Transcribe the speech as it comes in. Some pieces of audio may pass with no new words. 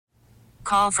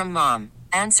Call from mom.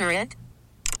 Answer it.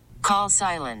 Call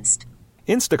silenced.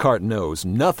 Instacart knows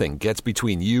nothing gets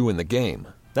between you and the game.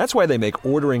 That's why they make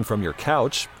ordering from your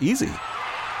couch easy.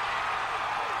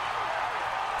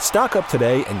 Stock up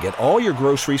today and get all your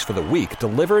groceries for the week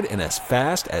delivered in as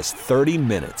fast as 30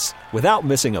 minutes without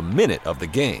missing a minute of the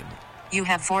game. You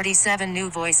have 47 new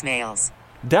voicemails.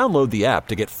 Download the app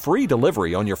to get free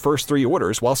delivery on your first 3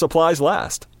 orders while supplies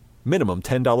last. Minimum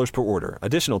 $10 per order.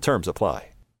 Additional terms apply.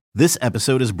 This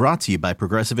episode is brought to you by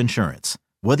Progressive Insurance.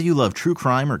 Whether you love true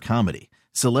crime or comedy,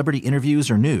 celebrity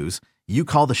interviews or news, you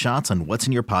call the shots on what's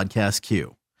in your podcast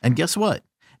queue. And guess what?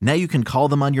 Now you can call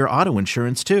them on your auto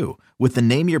insurance too with the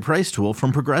Name Your Price tool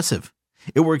from Progressive.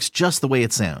 It works just the way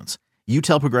it sounds. You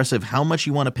tell Progressive how much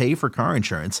you want to pay for car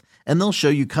insurance, and they'll show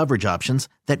you coverage options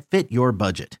that fit your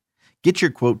budget. Get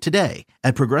your quote today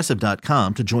at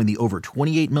Progressive.com to join the over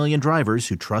 28 million drivers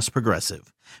who trust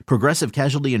Progressive. Progressive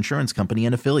Casualty Insurance Company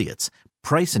and Affiliates.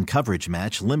 Price and coverage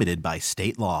match limited by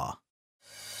state law.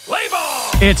 Play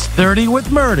ball! It's 30 with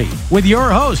Murdy, with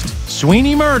your host,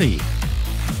 Sweeney Murdy.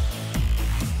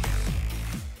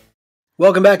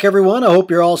 Welcome back, everyone. I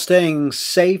hope you're all staying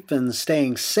safe and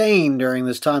staying sane during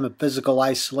this time of physical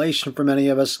isolation for many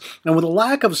of us. And with a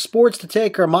lack of sports to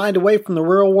take our mind away from the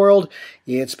real world,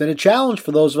 it's been a challenge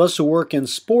for those of us who work in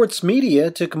sports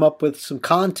media to come up with some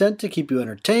content to keep you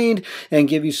entertained and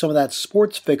give you some of that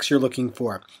sports fix you're looking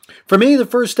for. For me, the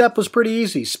first step was pretty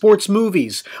easy. Sports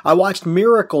movies. I watched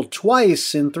Miracle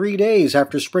twice in 3 days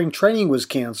after spring training was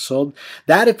canceled.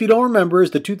 That, if you don't remember,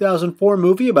 is the 2004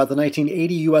 movie about the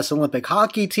 1980 U.S. Olympic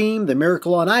hockey team, The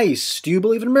Miracle on Ice. Do you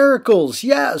believe in miracles?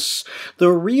 Yes.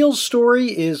 The real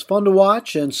story is fun to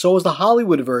watch, and so is the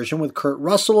Hollywood version with Kurt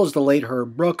Russell as the late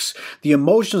Herb Brooks. The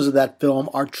emotions of that film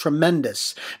are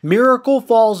tremendous. Miracle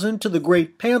falls into the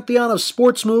great pantheon of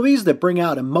sports movies that bring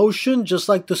out emotion, just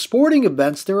like the sporting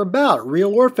events they're about,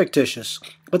 real or fictitious.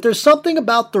 But there's something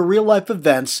about the real-life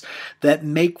events that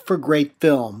make for great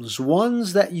films,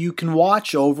 ones that you can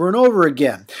watch over and over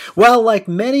again. Well, like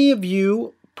many of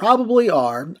you probably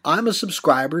are, I'm a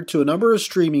subscriber to a number of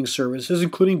streaming services,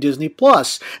 including Disney+,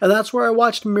 and that's where I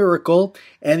watched Miracle,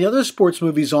 and the other sports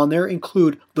movies on there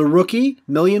include The Rookie,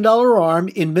 Million Dollar Arm,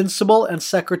 Invincible, and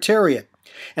Secretariat.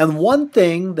 And one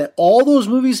thing that all those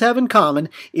movies have in common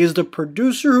is the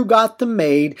producer who got them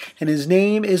made, and his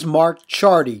name is Mark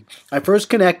Ciardi. I first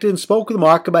connected and spoke with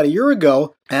Mark about a year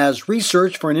ago as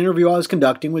research for an interview I was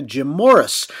conducting with Jim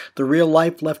Morris, the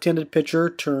real-life left-handed pitcher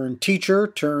turned teacher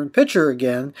turned pitcher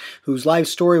again, whose life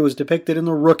story was depicted in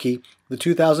The Rookie, the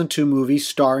 2002 movie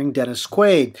starring Dennis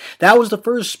Quaid. That was the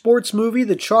first sports movie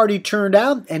that Ciardi turned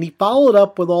out, and he followed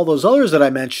up with all those others that I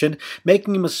mentioned,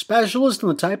 making him a specialist in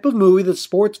the type of movie that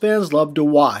sports fans love to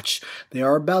watch. They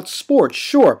are about sports,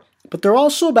 sure, but they're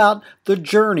also about the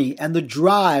journey and the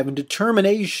drive and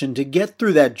determination to get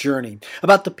through that journey,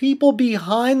 about the people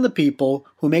behind the people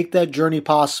who make that journey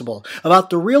possible, about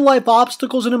the real-life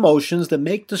obstacles and emotions that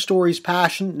make the stories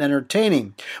passionate and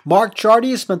entertaining. Mark Ciardi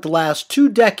has spent the last 2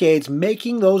 decades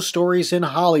making those stories in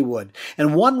Hollywood,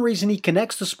 and one reason he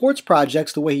connects the sports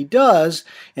projects the way he does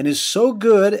and is so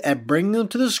good at bringing them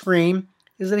to the screen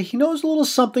is that he knows a little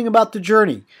something about the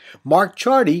journey. Mark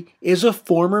Ciardi is a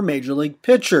former Major League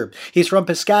pitcher. He's from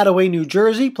Piscataway, New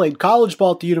Jersey, played college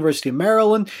ball at the University of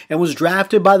Maryland, and was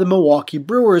drafted by the Milwaukee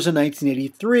Brewers in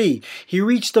 1983. He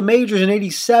reached the majors in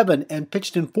 '87 and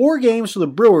pitched in 4 games for the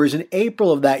Brewers in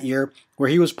April of that year, where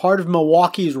he was part of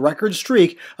Milwaukee's record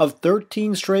streak of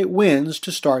 13 straight wins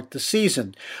to start the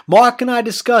season. Mark and I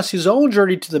discuss his own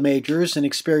journey to the majors and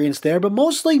experience there, but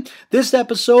mostly this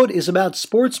episode is about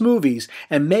sports movies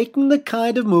and making the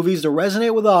kind of movies that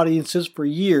resonate with audiences for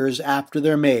years after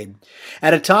they're made.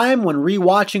 At a time when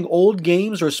rewatching old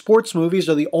games or sports movies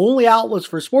are the only outlets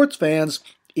for sports fans,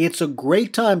 it's a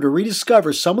great time to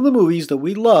rediscover some of the movies that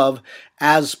we love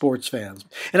as sports fans.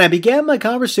 And I began my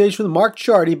conversation with Mark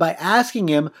Ciardi by asking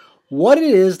him what it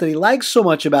is that he likes so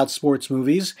much about sports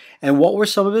movies and what were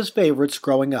some of his favorites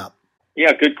growing up.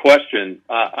 Yeah, good question.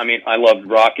 I loved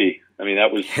Rocky.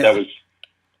 That was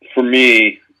for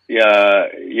me,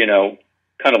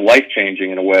 kind of life-changing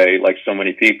in a way, like so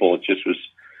many people. It just was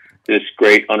this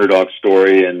great underdog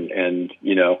story and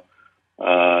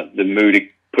the mood it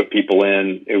put people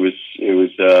in.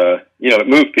 It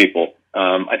moved people.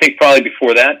 I think probably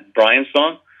before that, Brian's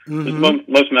song was the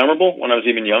most memorable when I was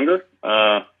even younger.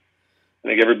 I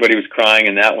think everybody was crying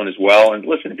in that one as well. And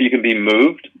listen, if you can be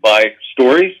moved by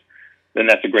stories, then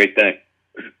that's a great thing.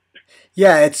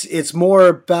 Yeah, it's more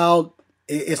about,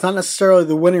 it's not necessarily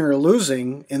the winning or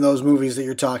losing in those movies that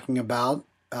you're talking about.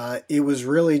 it was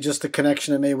really just the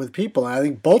connection it made with people. And I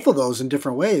think both of those in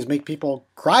different ways make people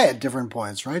cry at different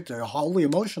points, right? They're wholly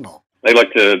emotional. They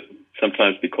like to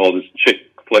sometimes be called as chick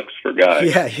flicks for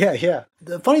guys. Yeah.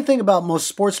 The funny thing about most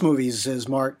sports movies is,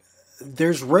 Mark,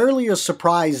 there's rarely a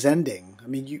surprise ending. I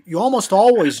mean, you almost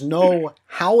always know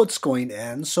how it's going to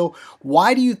end. So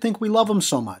why do you think we love them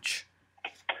so much?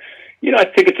 I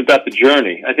think it's about the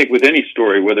journey. I think with any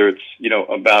story, whether it's,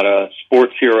 about a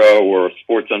sports hero or a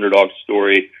sports underdog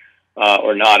story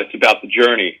or not, it's about the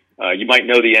journey. You might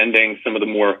know the ending. Some of the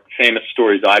more famous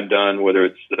stories I've done, whether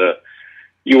it's the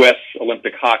U.S.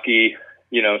 Olympic hockey,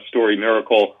 story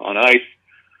Miracle on Ice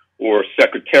or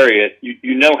Secretariat,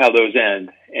 you know how those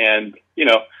end. And,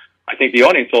 I think the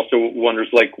audience also wonders,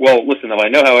 like, well, listen, if I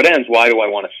know how it ends, why do I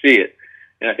want to see it?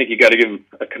 And I think you got to give them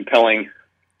a compelling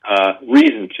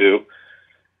reason to,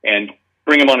 and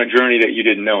bring them on a journey that you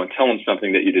didn't know and tell them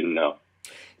something that you didn't know.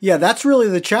 Yeah, that's really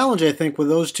the challenge, I think, with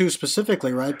those two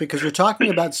specifically, right? Because you're talking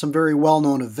about some very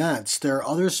well-known events. There are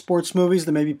other sports movies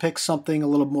that maybe pick something a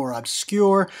little more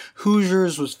obscure.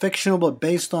 Hoosiers was fictional, but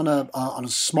based on a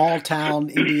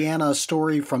small-town Indiana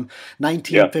story from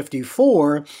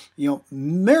 1954.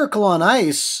 Miracle on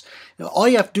Ice, all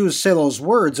you have to do is say those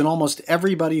words, and almost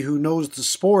everybody who knows the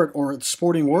sport or the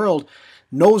sporting world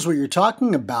knows what you're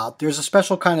talking about. There's a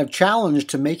special kind of challenge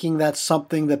to making that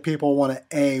something that people want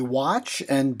to A, watch,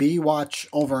 and B, watch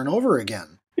over and over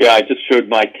again. Yeah, I just showed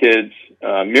my kids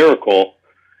Miracle,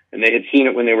 and they had seen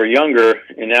it when they were younger,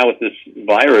 and now with this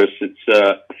virus,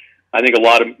 it's I think a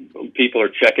lot of people are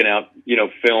checking out,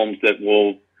 films that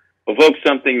will evoke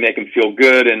something, make them feel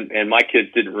good, and my kids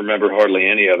didn't remember hardly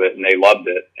any of it, and they loved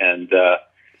it, and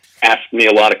asked me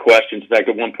a lot of questions. In fact,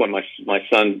 at one point, my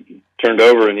son turned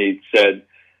over and he said,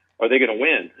 "Are they going to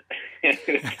win?"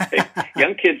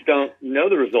 Young kids don't know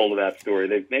the result of that story.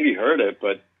 They've maybe heard it,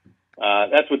 but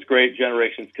that's what's great.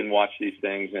 Generations can watch these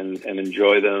things and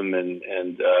enjoy them. And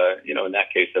in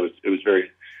that case, it was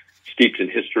very steeped in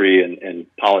history and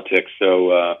politics.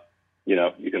 So,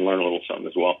 you can learn a little something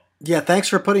as well. Yeah, thanks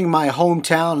for putting my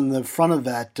hometown in the front of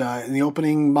that in the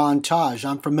opening montage.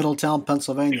 I'm from Middletown,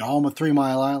 Pennsylvania, home of 3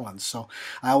 Mile Island. So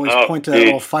I always point to that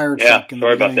little fire truck.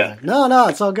 Sorry about that. No,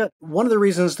 it's all good. One of the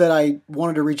reasons that I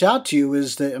wanted to reach out to you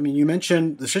is that, you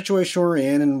mentioned the situation we're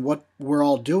in and what we're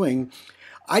all doing.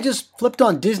 I just flipped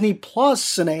on Disney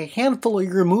Plus, and a handful of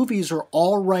your movies are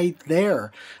all right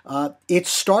there. It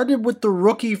started with The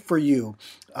Rookie for you.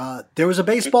 There was a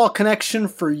baseball connection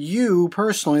for you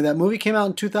personally. That movie came out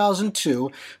in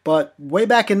 2002, but way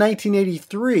back in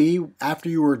 1983, after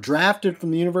you were drafted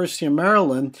from the University of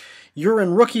Maryland, you're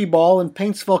in rookie ball in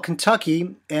Paintsville,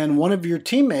 Kentucky, and one of your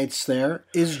teammates there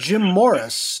is Jim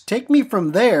Morris. Take me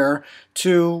from there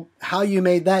to how you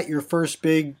made that your first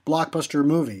big blockbuster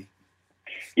movie.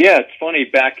 Yeah, it's funny.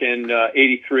 Back in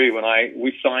 '83, when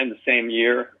we signed the same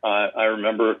year, I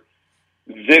remember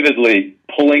vividly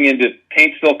pulling into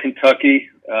Paintsville, Kentucky.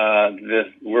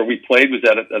 Where we played was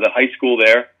at a high school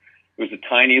there. It was a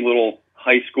tiny little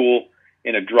high school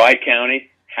in a dry county,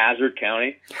 Hazard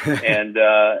County, and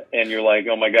you're like,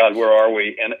 oh my God, where are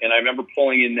we? And I remember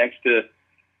pulling in next to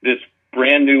this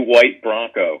brand new white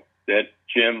Bronco that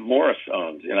Jim Morris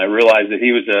owned, and I realized that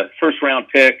he was a first round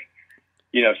pick.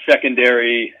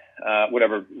 Secondary,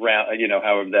 whatever round,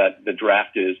 however the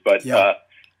draft is. But I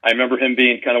remember him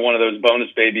being kind of one of those bonus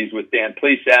babies with Dan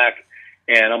Plesac.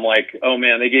 And I'm like, oh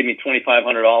man, they gave me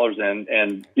 $2,500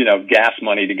 and gas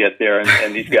money to get there.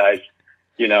 And these guys,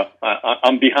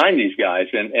 I'm behind these guys.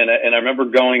 And I remember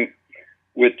going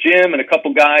with Jim and a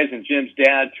couple guys and Jim's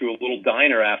dad to a little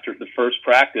diner after the first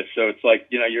practice. So it's like,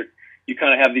 you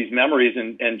kind of have these memories,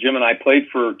 and Jim and I played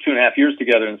for 2.5 years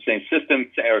together in the same system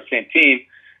or same team.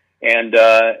 And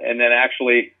then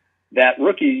actually that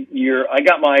rookie year, I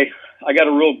got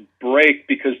a real break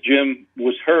because Jim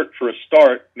was hurt for a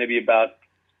start, maybe about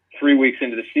 3 weeks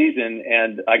into the season.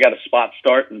 And I got a spot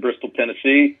start in Bristol,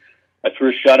 Tennessee. I threw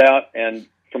a shutout. And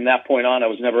from that point on, I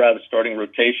was never out of the starting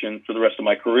rotation for the rest of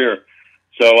my career.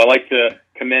 So I like to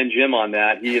commend Jim on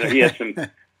that. He had some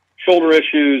shoulder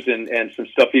issues and some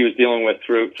stuff he was dealing with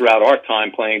throughout our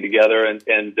time playing together, and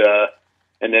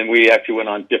then we actually went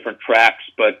on different tracks.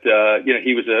 But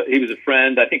he was a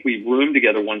friend. I think we roomed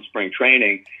together one spring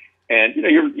training, and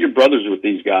you're brothers with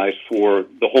these guys for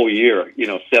the whole year.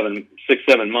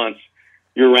 6-7 months,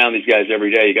 you're around these guys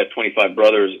every day. You got 25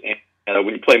 brothers, and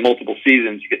when you play multiple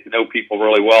seasons, you get to know people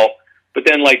really well. But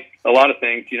then, like a lot of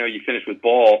things, you finish with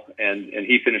ball, and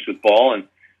he finished with ball, and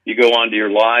you go on to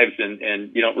your lives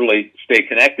and you don't really stay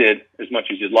connected as much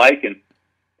as you'd like. And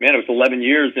man, it was 11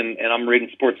 years and I'm reading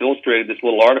Sports Illustrated, this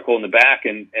little article in the back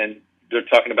and they're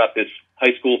talking about this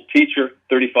high school teacher,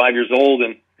 35 years old,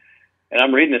 and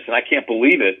I'm reading this and I can't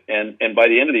believe it. And by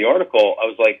the end of the article, I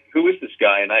was like, who is this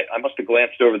guy? And I must have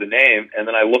glanced over the name, and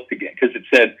then I looked again because it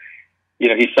said, you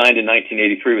know, he signed in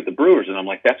 1983 with the Brewers, and I'm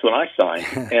like, that's when I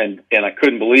signed, and I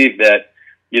couldn't believe that,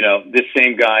 you know, this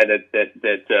same guy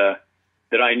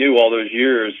that I knew all those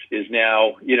years is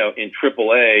now, you know, in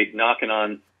AAA, knocking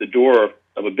on the door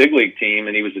of a big league team,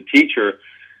 and he was a teacher.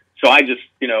 So I just,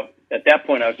 you know, at that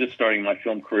point, I was just starting my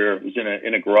film career. It was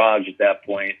in a garage at that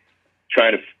point,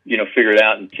 trying to, you know, figure it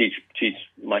out and teach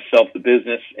myself the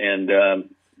business, and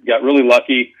got really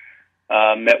lucky.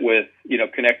 Met with, you know,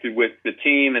 connected with the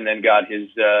team, and then got his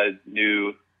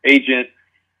new agent.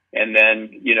 And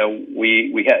then, you know,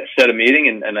 we had set a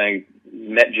meeting, and I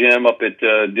met Jim up at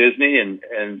Disney,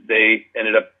 and they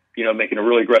ended up, you know, making a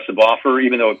really aggressive offer,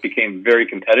 even though it became very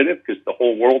competitive because the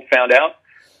whole world found out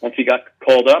once he got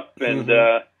called up. And,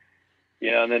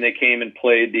 you know, and then they came and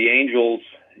played the Angels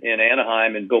in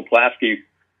Anaheim, and Bill Plaschke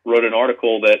wrote an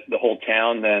article that the whole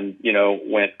town then, you know,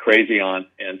 went crazy on.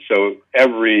 And so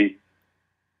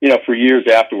you know, for years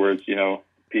afterwards, you know,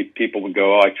 people would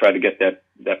go, oh, I tried to get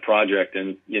that project.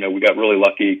 And, you know, we got really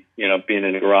lucky, you know, being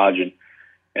in the garage and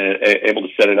able to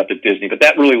set it up at Disney. But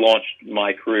that really launched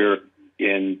my career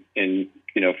in you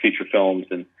know, feature films,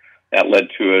 and that led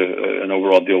to an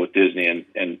overall deal with Disney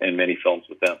and many films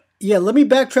with them. Yeah, let me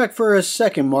backtrack for a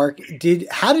second, Mark.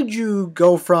 How did you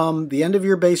go from the end of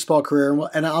your baseball career,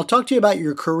 and I'll talk to you about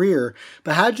your career,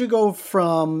 but how did you go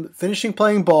from finishing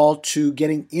playing ball to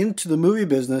getting into the movie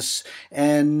business?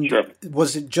 And Sure.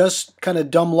 Was it just kind of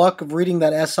dumb luck of reading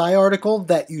that SI article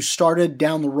that you started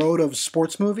down the road of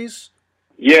sports movies?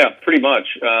 Yeah, pretty much.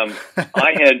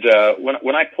 I had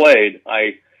when I played,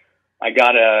 I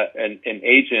got an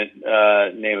agent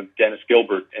named Dennis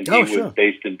Gilbert, and he was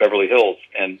based in Beverly Hills.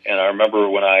 And I remember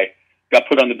when I got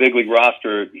put on the big league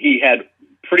roster, he had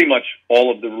pretty much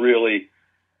all of the really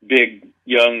big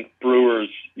young Brewers,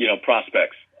 you know,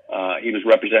 prospects. He was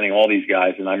representing all these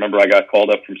guys, and I remember I got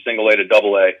called up from Single A to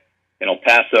Double A in El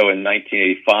Paso in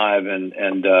 1985,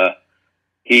 and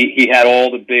he had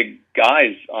all the big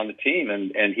guys on the team,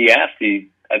 and he asked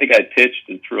I think I had pitched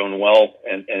and thrown well,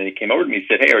 and he came over to me and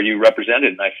said, hey, are you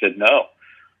represented? And I said, no.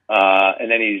 And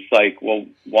then he's like, well,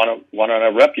 why don't I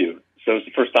rep you? So it was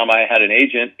the first time I had an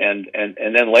agent.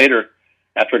 And then later,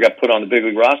 after I got put on the big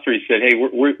league roster, he said, hey,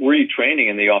 where are you training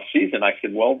in the off season? I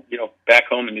said, well, you know, back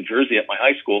home in New Jersey at my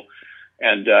high school.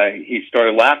 And he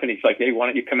started laughing. He's like, hey, why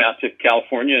don't you come out to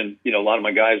California? And, you know, a lot of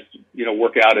my guys, you know,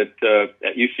 work out at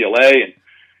UCLA. And,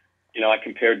 you know, I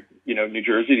compared, you know, New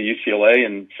Jersey to UCLA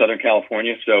in Southern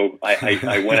California. So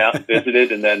I went out and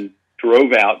visited, and then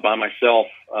drove out by myself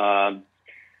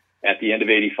at the end of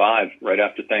 85, right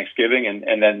after Thanksgiving.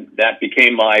 And then that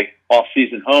became my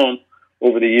off-season home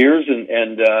over the years.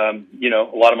 And you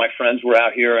know, a lot of my friends were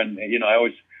out here, and, you know, I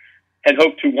always had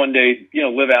hoped to one day, you know,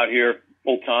 live out here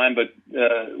full time. But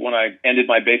when I ended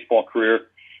my baseball career,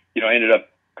 you know, I ended up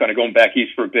kind of going back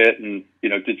east for a bit, and, you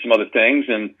know, did some other things.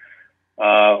 And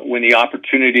when the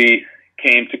opportunity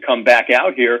came to come back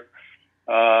out here,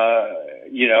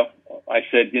 you know, I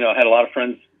said, you know, I had a lot of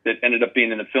friends that ended up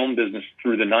being in the film business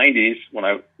through the 90s when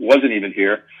I wasn't even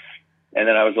here. And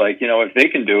then I was like, you know, if they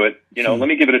can do it, you know, let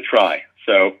me give it a try.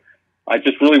 So I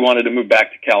just really wanted to move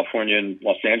back to California and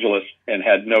Los Angeles, and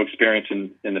had no experience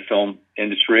in the film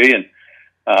industry. And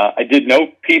I did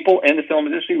know people in the film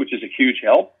industry, which is a huge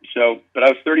help. So, but I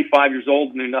was 35 years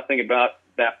old, knew nothing about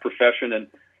that profession, and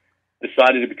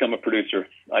decided to become a producer.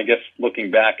 I guess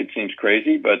looking back, it seems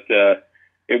crazy, but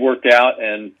it worked out.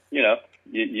 And, you know,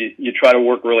 you try to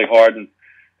work really hard and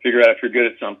figure out if you're good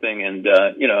at something, and,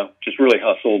 you know, just really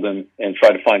hustled and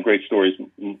tried to find great stories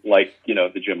like, you know,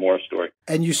 the Jim Morris story.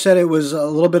 And you said it was a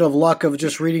little bit of luck of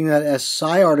just reading that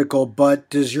SI article, but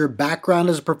does your background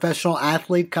as a professional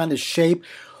athlete kind of shape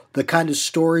the kind of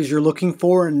stories you're looking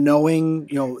for, and knowing,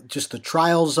 you know, just the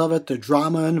trials of it, the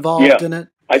drama involved in it?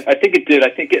 I think it did. I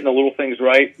think getting the little things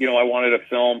right. You know, I wanted a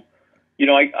film. You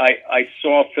know, I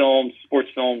saw films, sports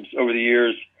films over the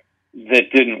years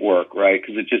that didn't work, right?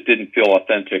 Because it just didn't feel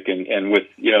authentic. And with,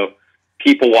 you know,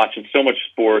 people watching so much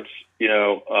sports, you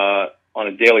know, on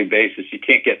a daily basis, you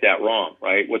can't get that wrong,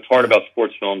 right? What's hard about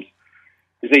sports films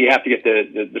is that you have to get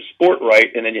the sport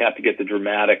right, and then you have to get the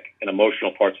dramatic and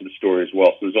emotional parts of the story as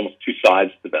well. So there's almost two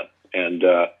sides to them. And,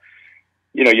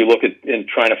 you know, you look at and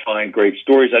trying to find great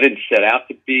stories. I didn't set out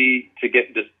to get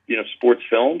into, you know, sports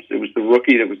films. It was The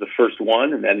Rookie that was the first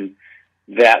one, and then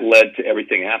that led to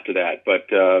everything after that.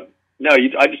 But no,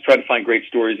 I just try to find great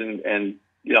stories, and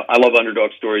you know, I love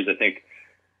underdog stories. I think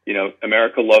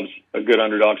America loves a good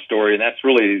underdog story, and that's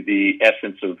really the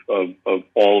essence of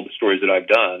all of the stories that I've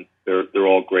done. They're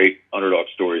all great underdog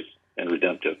stories and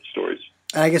redemptive stories.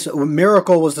 And I guess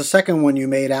Miracle was the second one you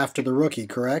made after The Rookie,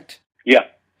 correct? Yeah.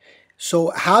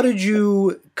 So how did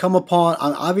you come upon,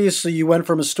 obviously you went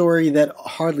from a story that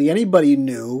hardly anybody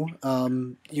knew,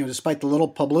 despite the little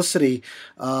publicity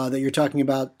that you're talking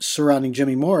about surrounding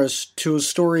Jimmy Morris, to a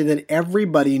story that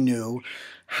everybody knew.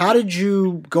 How did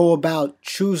you go about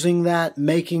choosing that,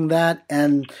 making that,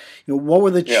 and what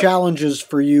were the challenges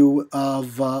for you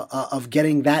of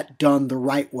getting that done the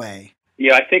right way?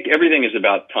 Yeah, I think everything is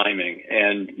about timing,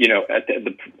 and at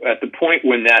the point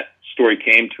when that story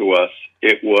came to us,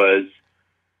 it was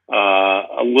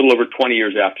a little over 20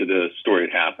 years after the story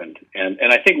had happened, and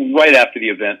I think right after the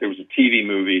event there was a TV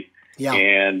movie,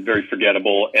 and very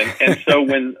forgettable, and so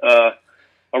when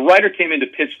a writer came in to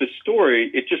pitch the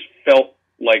story, it just felt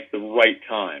like the right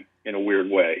time in a weird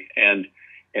way, and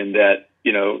that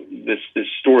this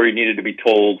story needed to be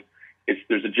told.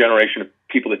 There's a generation of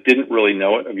people that didn't really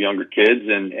know it, of younger kids,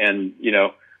 and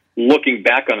looking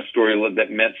back on a story that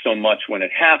meant so much when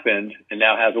it happened, and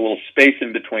now has a little space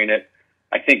in between it.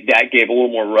 I think that gave a little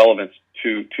more relevance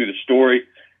to the story,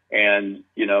 and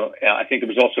I think there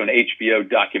was also an HBO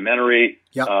documentary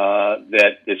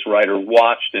that this writer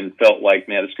watched and felt like,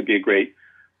 man, this could be a great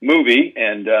movie,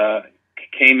 and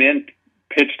came in,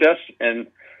 pitched us, and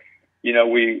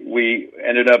we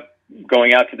ended up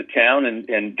going out to the town,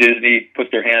 and Disney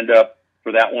put their hand up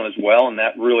for that one as well, and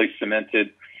that really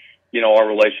cemented our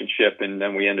relationship, and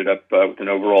then we ended up with an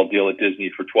overall deal at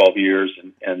Disney for 12 years,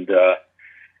 and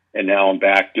now I'm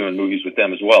back doing movies with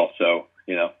them as well, so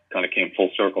kind of came full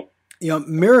circle.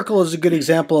 Miracle is a good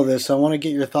example of this. I want to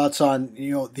get your thoughts on,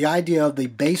 the idea of the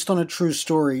based on a true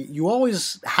story. You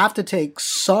always have to take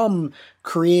some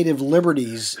creative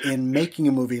liberties in making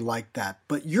a movie like that.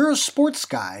 But you're a sports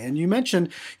guy, and you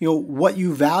mentioned, what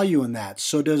you value in that.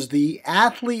 So does the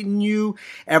athlete in you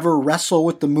ever wrestle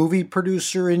with the movie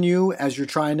producer in you as you're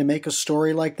trying to make a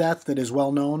story like that is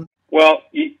well known? Well,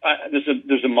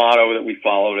 there's a motto that we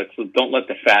follow. It's don't let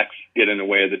the facts get in the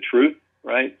way of the truth.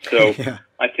 Right. So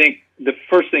I think the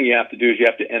first thing you have to do is you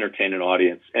have to entertain an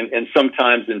audience. And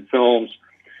sometimes in films,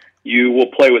 you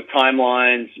will play with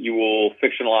timelines, you will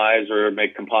fictionalize or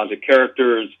make composite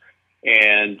characters,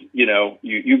 and,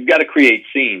 you've got to create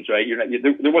scenes, right?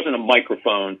 There wasn't a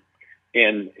microphone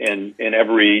in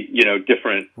every,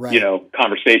 different,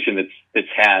 conversation that's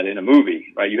had in a movie,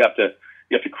 right? You have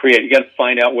to create, you got to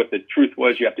find out what the truth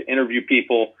was. You have to interview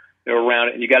people that are around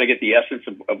it, and you got to get the essence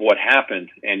of what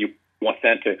happened, and you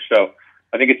authentic. So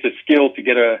I think it's a skill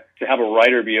to have a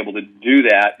writer be able to do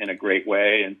that in a great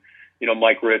way. And,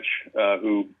 Mike Rich,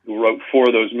 who wrote 4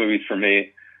 of those movies for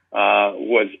me,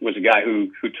 was a guy who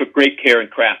took great care in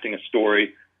crafting a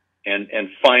story and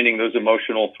finding those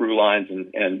emotional through lines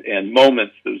and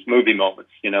moments, those movie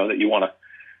moments, that you want to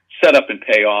set up and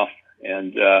pay off.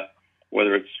 And,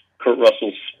 whether it's Kurt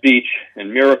Russell's speech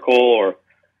in Miracle or,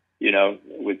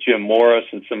 with Jim Morris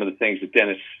and some of the things that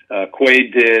Dennis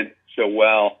Quaid did so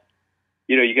well,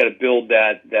 you got to build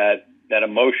that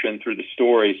emotion through the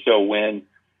story. So when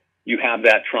you have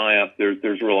that triumph,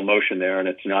 there's real emotion there, and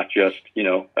it's not just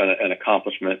an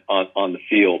accomplishment on the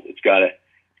field. It's got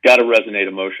to resonate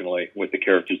emotionally with the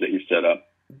characters that you set up.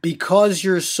 Because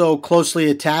you're so closely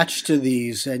attached to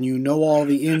these, and all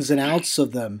the ins and outs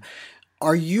of them,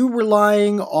 are you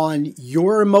relying on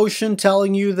your emotion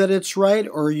telling you that it's right,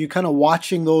 or are you kind of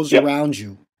watching those around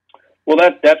you? Well,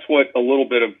 that's what a little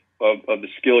bit of the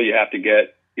skill you have to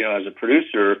get, as a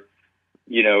producer.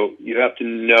 You have to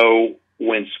know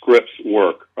when scripts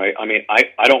work, right? I mean,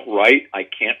 I don't write, I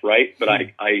can't write, but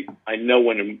I know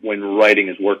when writing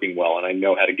is working well, and I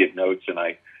know how to give notes, and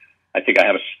I think I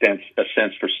have a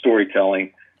sense for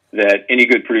storytelling that any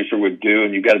good producer would do,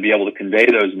 and you've got to be able to convey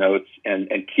those notes and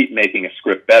keep making a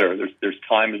script better. There's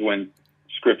times when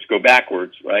scripts go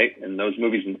backwards, right? And those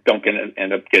movies don't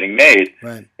end up getting made.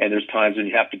 Right. And there's times when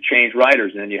you have to change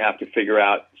writers, and then you have to figure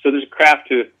out. So there's a craft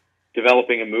to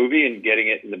developing a movie and getting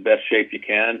it in the best shape you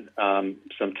can.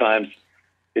 Sometimes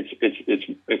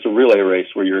it's a relay race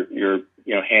where you're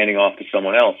handing off to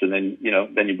someone else, and then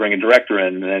you bring a director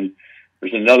in, and then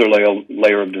there's another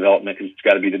layer of development because it's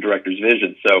got to be the director's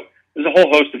vision. So there's a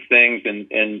whole host of things,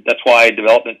 and that's why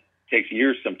development takes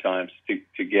years sometimes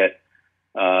to get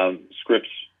scripts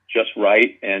just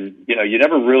right. And you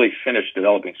never really finish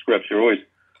developing scripts. You're always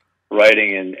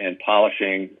writing and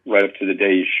polishing right up to the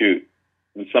day you shoot,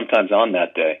 and sometimes on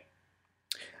that day.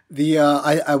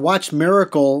 I watched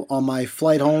Miracle on my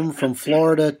flight home from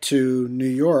Florida to New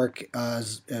York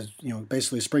as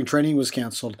basically spring training was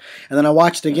canceled, and then I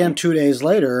watched it again 2 days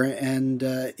later, and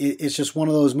it's just one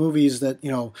of those movies that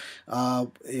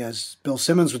as Bill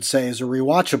Simmons would say, is a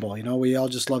rewatchable. We all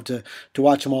just love to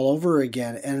watch them all over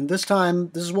again, and this time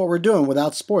this is what we're doing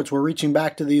without sports. We're reaching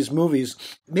back to these movies.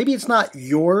 Maybe it's not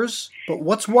yours, but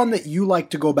what's one that you like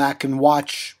to go back and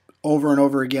watch over and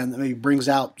over again that maybe brings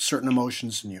out certain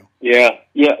emotions in you? Yeah.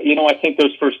 I think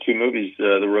those first two movies,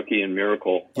 The Rookie and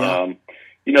Miracle, they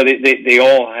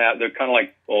all have, they're kind of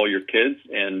like all your kids,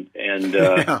 and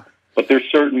but there's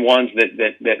certain ones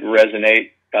that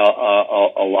resonate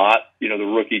a lot. The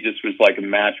Rookie just was like a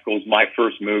magical. It was my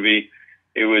first movie.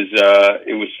 It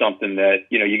was something that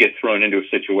you get thrown into a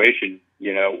situation.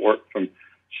 Work from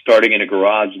starting in a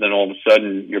garage, then all of a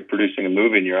sudden you're producing a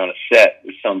movie and you're on a set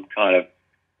with some kind of.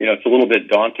 It's a little bit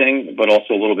daunting, but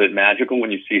also a little bit magical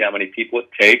when you see how many people it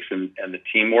takes and the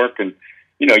teamwork. And,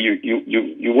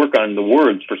 you work on the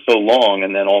words for so long,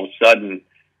 and then all of a sudden,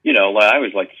 I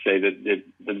always like to say that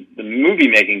the movie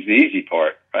making is the easy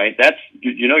part, right? That's,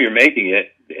 you're making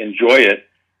it, enjoy it,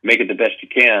 make it the best you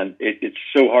can. It's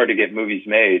so hard to get movies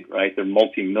made, right? They're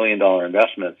multi-million-dollar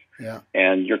investments. Yeah.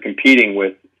 And you're competing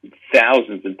with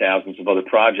thousands and thousands of other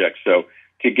projects. So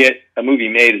to get a movie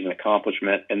made is an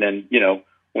accomplishment. And then,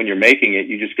 when you're making it,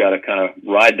 you just got to kind of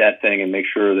ride that thing and make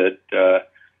sure that,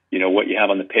 what you have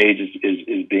on the page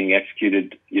is being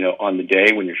executed, on the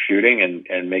day when you're shooting,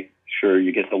 and make sure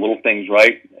you get the little things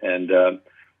right. And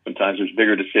sometimes there's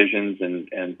bigger decisions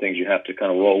and things you have to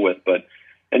kind of roll with.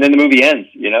 And then the movie ends,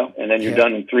 and then you're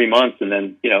done in 3 months, and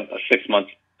then, a 6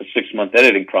 month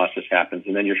editing process happens,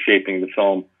 and then you're shaping the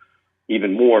film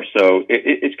even more. So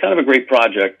it's kind of a great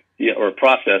project, or a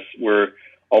process where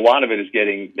a lot of it is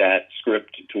getting that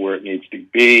script to where it needs to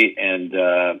be, and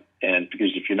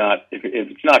because if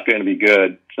it's not going to be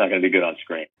good, it's not going to be good on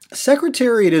screen.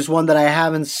 Secretariat is one that I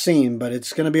haven't seen, but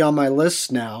it's going to be on my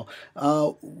list now.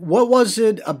 What was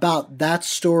it about that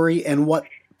story and what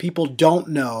people don't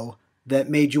know that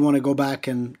made you want to go back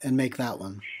and make that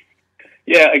one?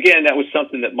 Yeah, again, that was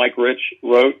something that Mike Rich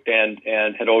wrote and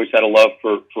had always had a love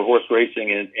for horse racing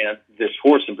and this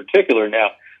horse in particular.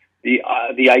 Now,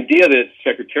 the idea that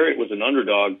Secretariat was an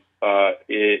underdog,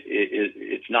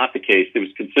 it's not the case. It was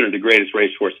considered the greatest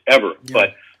racehorse ever. Yeah.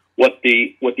 But what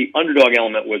the underdog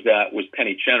element was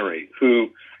Penny Chenery,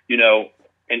 who,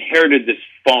 inherited this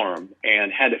farm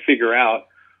and had to figure out,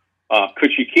 could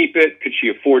she keep it? Could she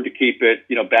afford to keep it?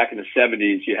 Back in the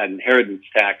 70s, you had inheritance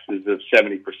taxes of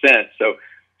 70%. So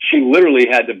she literally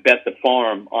had to bet the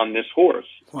farm on this horse.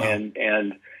 Wow.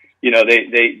 And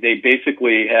they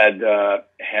basically had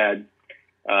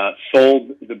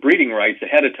sold the breeding rights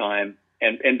ahead of time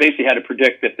and basically had to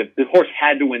predict that the horse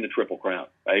had to win the Triple Crown,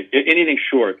 right? Anything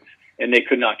short, and they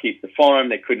could not keep the farm.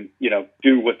 They couldn't,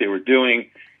 do what they were doing.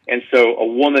 And so a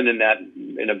woman in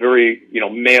a very,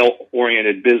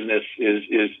 male-oriented business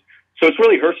so it's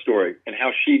really her story and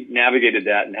how she navigated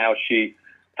that and how she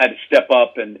had to step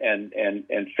up and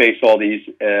face all these,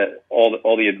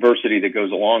 all the adversity that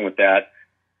goes along with that.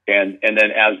 And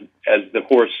then as the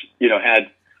horse, had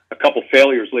a couple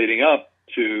failures leading up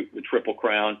to the Triple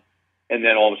Crown, and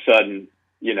then all of a sudden,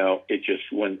 it just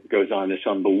goes on this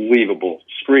unbelievable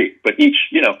streak. But each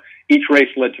race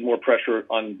led to more pressure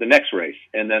on the next race,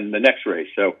 and then the next race.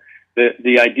 So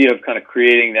the idea of kind of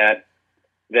creating that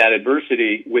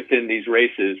adversity within these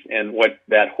races and what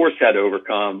that horse had to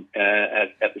overcome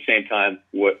at the same time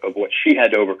what she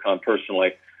had to overcome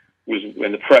personally was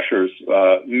when the pressures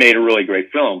made a really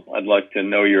great film. I'd like to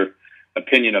know your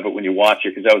opinion of it when you watch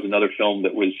it, because that was another film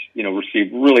that was,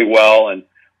 received really well, and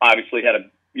obviously had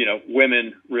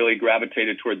women really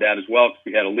gravitated toward that as well, because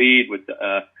we had a lead with,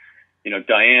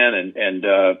 Diane, and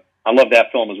I love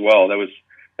that film as well. That was,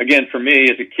 again, for me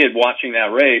as a kid watching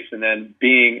that race and then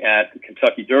being at the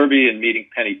Kentucky Derby and meeting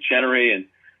Penny Chenery and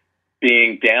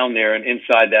being down there and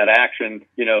inside that action,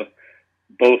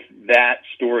 both that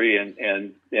story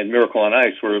and Miracle on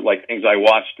Ice were like things I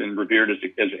watched and revered as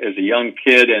a young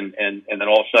kid, and then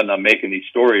all of a sudden I'm making these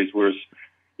stories was,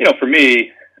 for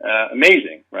me,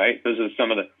 amazing, right? Those are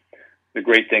some of the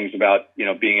great things about,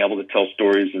 being able to tell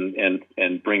stories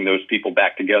and bring those people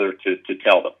back together to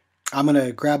tell them. I'm going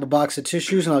to grab a box of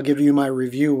tissues and I'll give you my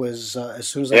review as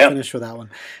soon as I finish with that one.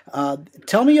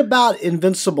 Tell me about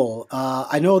Invincible.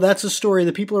 I know that's a story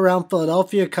that people around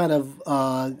Philadelphia kind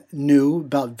of knew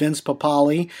about Vince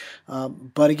Papale.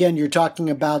 But again, you're talking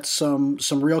about some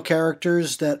real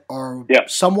characters that are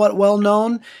somewhat well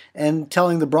known and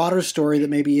telling the broader story that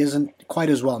maybe isn't quite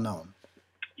as well known.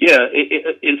 Yeah,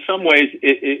 in some ways,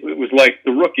 it was like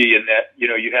The Rookie in that,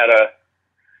 you had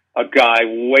a guy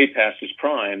way past his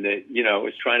prime that,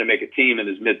 was trying to make a team in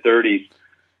his mid-30s.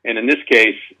 And in this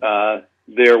case,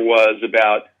 there was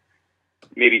about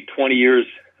maybe 20 years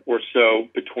or so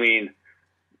between,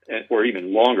 or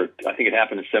even longer. I think it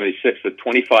happened in 76, but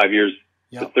 25 years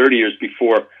to 30 years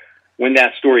before when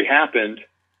that story happened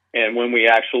and when we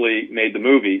actually made the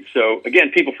movie. So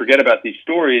again, people forget about these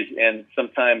stories, and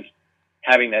sometimes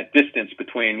having that distance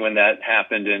between when that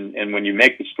happened and when you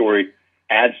make the story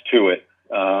adds to it.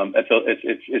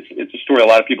 It's a story a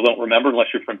lot of people don't remember unless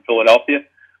you're from Philadelphia,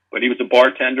 but he was a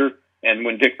bartender. And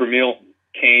when Dick Vermeil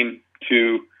came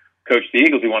to coach the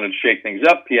Eagles, he wanted to shake things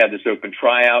up. He had this open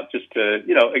tryout just to,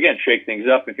 again, shake things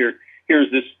up. And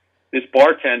here's this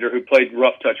bartender who played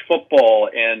rough touch football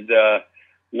and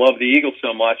loved the Eagles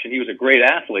so much. And he was a great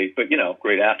athlete, but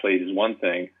great athlete is one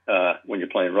thing when you're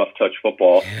playing rough touch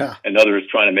football. Yeah. Another is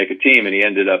trying to make a team, and he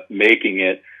ended up making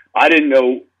it. I didn't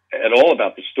know at all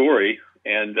about the story.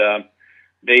 And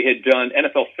they had done,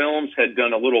 NFL Films had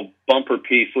done a little bumper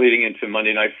piece leading into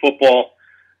Monday Night Football.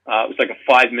 It was like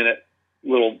a 5-minute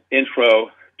little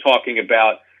intro talking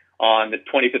about on the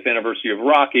 25th anniversary of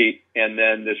Rocky, and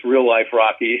then this real life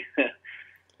Rocky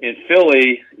in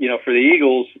Philly, for the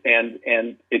Eagles. And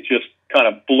it just kind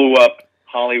of blew up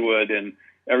Hollywood, and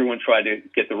everyone tried to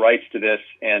get the rights to this.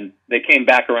 And they came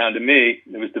back around to me.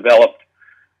 It was developed.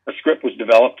 A script was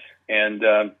developed, and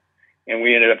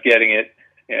we ended up getting it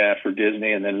for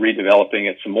Disney and then redeveloping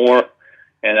it some more.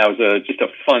 And that was just a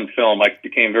fun film. I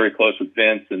became very close with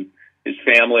Vince and his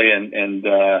family. And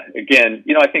again,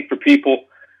 I think for people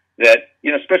that,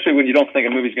 especially when you don't think a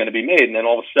movie's going to be made, and then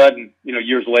all of a sudden,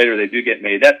 years later they do get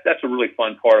made, that's a really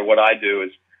fun part of what I do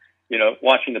is,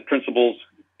 watching the principals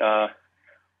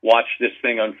watch this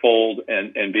thing unfold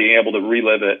and being able to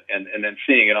relive it and then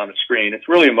seeing it on the screen. It's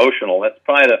really emotional. That's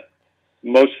probably the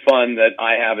most fun that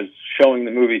I have, is showing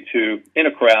the movie in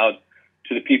a crowd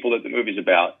to the people that the movie's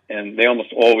about. And they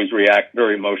almost always react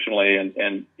very emotionally.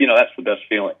 And that's the best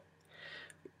feeling.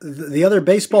 The other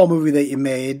baseball movie that you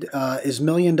made is $1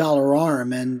 Million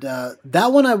Arm, and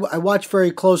that one I watched very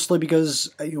closely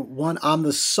because I'm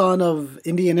the son of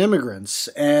Indian immigrants,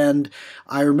 and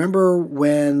I remember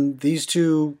when these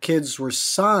two kids were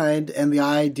signed, and the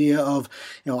idea of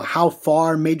how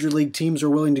far major league teams are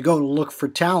willing to go to look for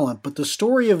talent, but the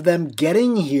story of them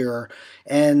getting here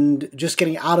and just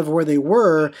getting out of where they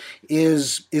were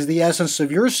is the essence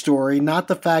of your story, not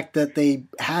the fact that they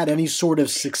had any sort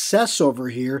of success over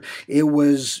here. It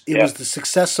was the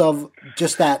success of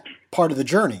just that part of the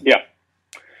journey. Yeah.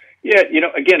 Yeah,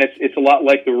 again, it's a lot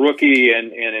like The Rookie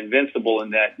and Invincible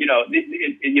in that, you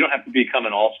don't have to become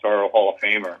an all-star or Hall of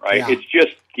Famer, right? Yeah. It's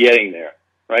just getting there,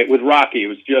 right? With Rocky, it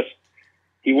was just,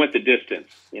 he went the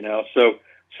distance, So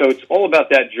it's all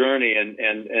about that journey,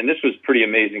 and this was a pretty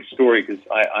amazing story because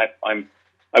I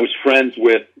was friends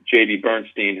with J.B.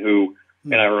 Bernstein, who,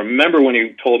 and I remember when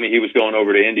he told me he was going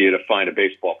over to India to find a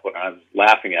baseball player. I was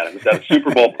laughing at him. It was at a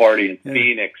Super Bowl party in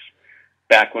Phoenix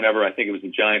back whenever I think it was the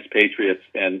Giants Patriots,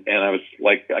 and I was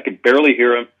like, I could barely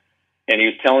hear him, and he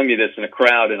was telling me this in a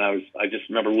crowd, and I just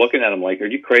remember looking at him like, are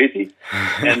you crazy?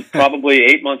 And probably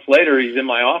 8 months later, he's in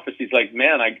my office. He's like,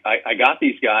 man, I got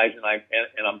these guys,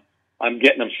 and I'm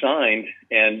getting them signed.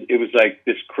 And it was like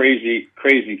this crazy,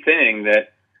 crazy thing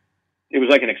that it was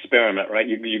like an experiment, right?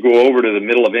 You go over to the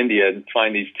middle of India and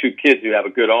find these two kids who have a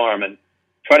good arm and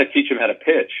try to teach them how to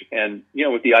pitch. And,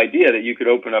 with the idea that you could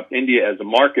open up India as a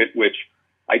market, which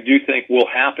I do think will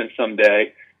happen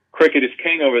someday. Cricket is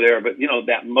king over there, but,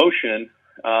 that motion,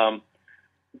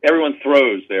 everyone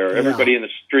throws there. Yeah. Everybody in the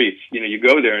streets, you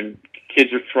go there and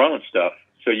kids are throwing stuff.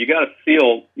 So you got to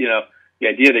feel, the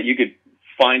idea that you could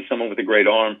find someone with a great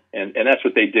arm, and that's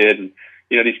what they did. And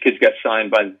these kids got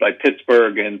signed by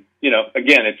Pittsburgh, and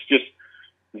again, it's just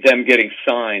them getting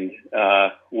signed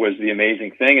was the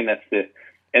amazing thing, and that's the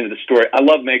end of the story. I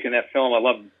love making that film. I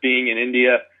love being in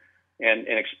India and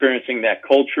experiencing that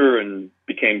culture, and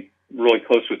became really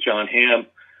close with John Hamm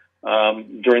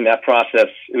during that process.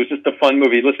 It was just a fun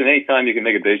movie. Listen, anytime you can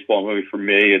make a baseball movie, for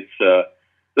me, it's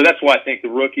so that's why I think The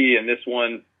Rookie and this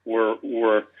one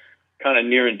were kind of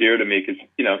near and dear to me, because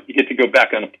you get to go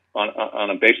back on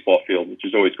a baseball field, which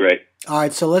is always great. All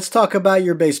right, so let's talk about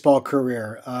your baseball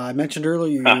career. I mentioned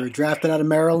earlier you were drafted out of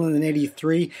Maryland in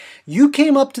 '83. You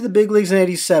came up to the big leagues in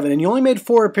 '87, and you only made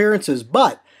 4 appearances,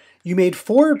 but you made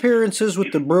 4 appearances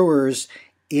with the Brewers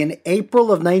in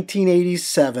April of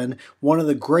 1987, one of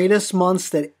the greatest months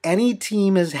that any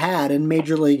team has had in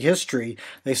Major League history.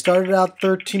 They started out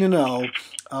 13-0.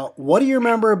 What do you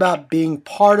remember about being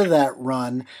part of that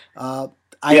run?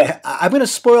 I'm going to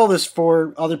spoil this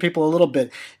for other people a little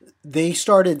bit. They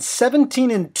started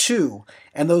 17-2,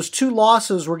 and those 2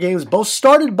 losses were games both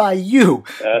started by you.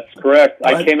 That's correct.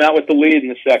 I came out with the lead in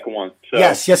the second one. So,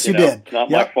 yes, you did. It's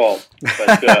not my fault.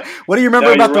 But, what do you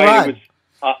remember about the ride?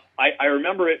 I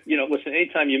remember it. Listen,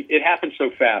 anytime it happened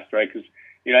so fast, right? Because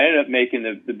I ended up making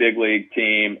the big league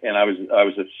team, and I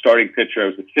was a starting pitcher. I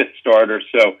was the 5th starter.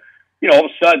 So, all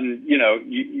of a sudden,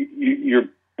 your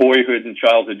boyhood and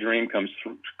childhood dream comes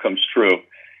true.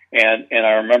 And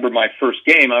I remember my first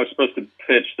game, I was supposed to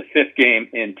pitch the 5th game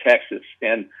in Texas.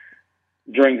 And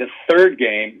during the 3rd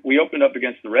game, we opened up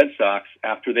against the Red Sox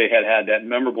after they had that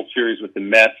memorable series with the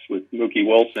Mets, with Mookie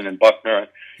Wilson and Buckner.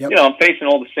 Yep. I'm facing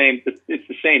it's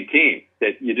the same team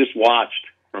that you just watched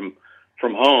from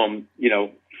home,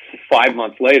 4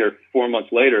 months later,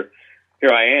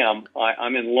 here I am.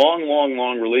 I'm in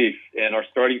long relief, and our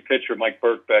starting pitcher, Mike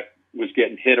Birkbeck, was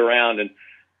getting hit around, and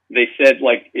they said,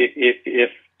 like,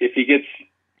 if he gets,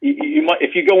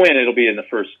 if you go in, it'll be in the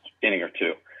first inning or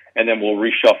 2, and then we'll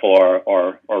reshuffle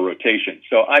our rotation.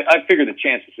 So I figured the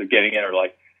chances of getting in are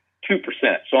like 2%.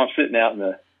 So I'm sitting out in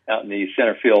the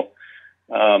center field,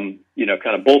 kind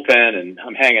of bullpen, and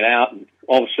I'm hanging out, and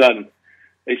all of a sudden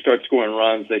they start scoring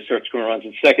runs.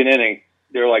 In second inning,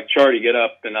 they're like, "Charty, get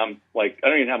up," and I'm like, I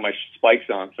don't even have my spikes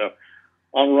on, so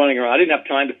I'm running around. I didn't have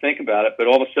time to think about it, but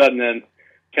all of a sudden, then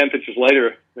 10 pitches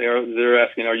later, they're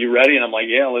asking, "Are you ready?" And I'm like,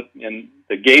 "Yeah." And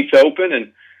the gates open,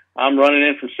 and I'm running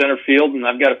in from center field, and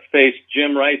I've got to face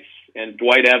Jim Wrights and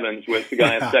Dwight Evans with the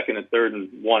guy in second and third and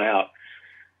 1 out.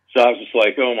 So I was just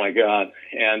like, "Oh my God!"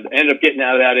 And I ended up getting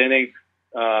out of that inning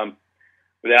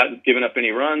without giving up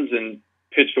any runs, and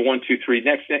pitched a 1-2-3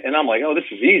 next inning. And I'm like, "Oh, this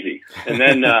is easy." And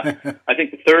then I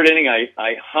think the 3rd inning,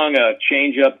 I hung a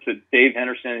changeup to Dave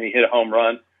Henderson, and he hit a home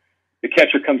run. The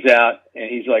catcher comes out, and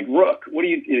he's like, "Rook, what are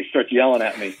you?" He starts yelling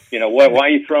at me. Why are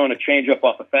you throwing a changeup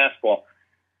off a fastball?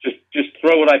 Just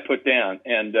throw what I put down.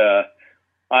 And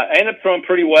I ended up throwing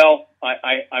pretty well.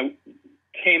 I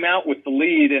came out with the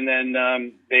lead, and then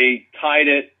they tied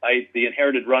it. The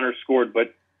inherited runner scored,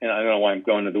 but I don't know why I'm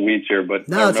going to the weeds here,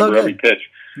 but I remember every pitch.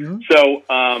 Mm-hmm. So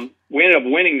we ended up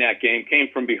winning that game, came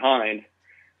from behind.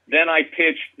 Then I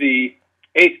pitched the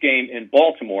 8th game in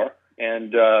Baltimore,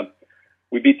 and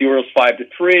we beat the Orioles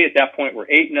 5-3. At that point, we're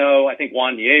 8-0. I think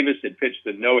Juan Nieves had pitched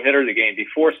the no-hitter the game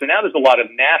before, so now there's a lot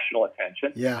of national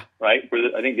attention. Yeah, right.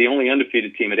 We're I think the only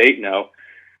undefeated team at 8-0.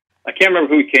 I can't remember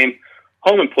who we came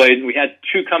home and played, and we had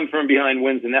 2 come from behind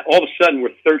wins, and that all of a sudden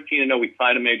we're 13-0. We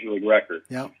tied a major league record.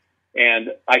 Yeah.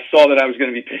 And I saw that I was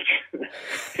going to be pitching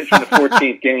the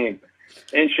 14th game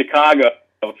in Chicago.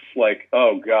 It's like,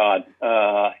 oh God,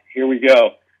 here we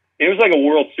go. It was like a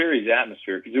World Series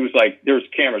atmosphere, because it was like there was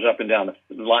cameras up and down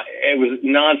the line. It was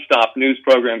nonstop news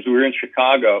programs. We were in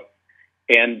Chicago,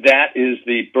 and that is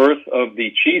the birth of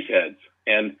the Cheeseheads.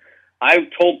 And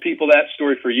I've told people that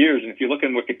story for years. And if you look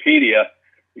in Wikipedia,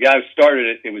 the guy who started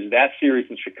it, it was that series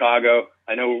in Chicago.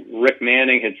 I know Rick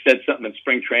Manning had said something in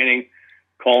spring training,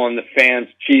 calling the fans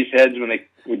cheeseheads when they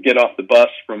would get off the bus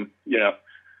from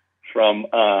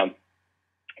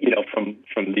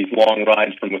these long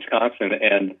rides from Wisconsin,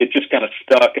 and it just kind of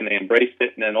stuck, and they embraced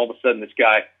it. And then all of a sudden, this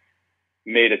guy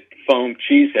made a foam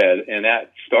cheesehead, and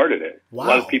that started it. Wow. A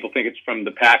lot of people think it's from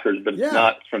the Packers, but it's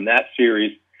not. It's from that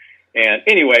series. And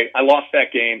anyway, I lost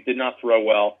that game, did not throw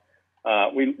well.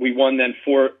 We won then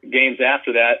 4 games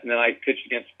after that, and then I pitched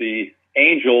against the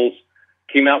Angels,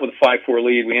 came out with a 5-4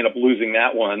 lead. We ended up losing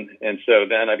that one, and so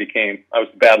then I was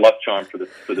the bad luck charm for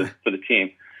the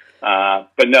team.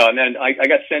 But no, and then I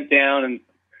got sent down and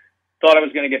thought I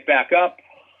was going to get back up.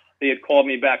 They had called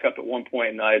me back up at one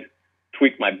point, and I'd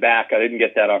tweaked my back. I didn't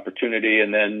get that opportunity,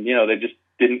 and then they just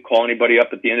didn't call anybody up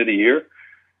at the end of the year,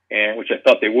 and which I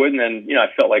thought they would. And then I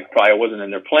felt like probably I wasn't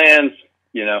in their plans,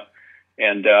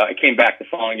 and I came back the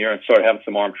following year and started having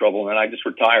some arm trouble, and then I just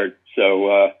retired.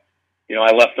 So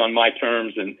I left on my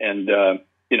terms, and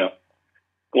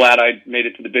glad I made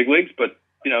it to the big leagues, but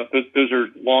those are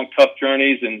long, tough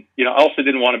journeys. And, I also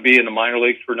didn't want to be in the minor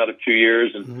leagues for another 2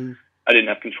 years, and I didn't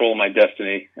have control of my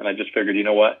destiny. And I just figured, you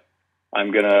know what,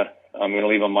 I'm going to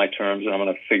leave on my terms, and I'm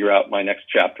going to figure out my next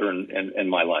chapter in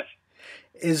my life.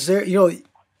 Is there,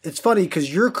 it's funny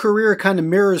because your career kind of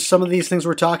mirrors some of these things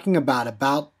we're talking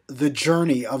about the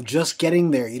journey of just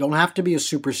getting there. You don't have to be a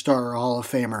superstar or a Hall of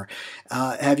Famer.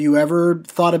 Have you ever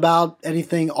thought about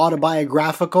anything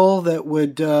autobiographical that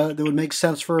would make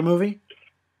sense for a movie?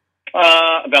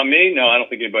 About me? No, I don't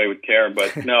think anybody would care.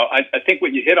 But no, I think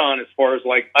what you hit on as far as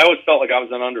I always felt like I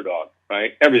was an underdog,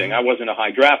 right? Everything. I wasn't a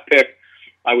high draft pick.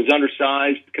 I was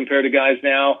undersized compared to guys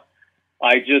now.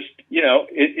 I just,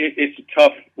 it's a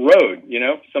tough road.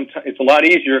 Sometimes it's a lot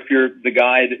easier if you're the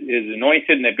guy that is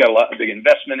anointed and they've got a big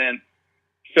investment in.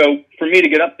 So for me to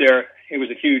get up there, it was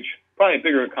probably a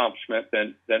bigger accomplishment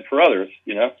than for others,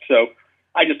 So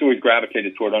I just always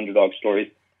gravitated toward underdog stories.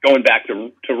 Going back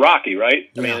to Rocky, right?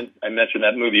 Yeah. I mean, I mentioned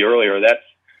that movie earlier.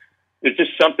 There's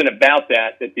just something about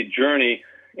that the journey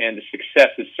and the success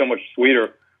is so much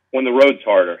sweeter when the road's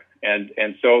harder.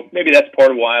 And so maybe that's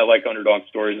part of why I like underdog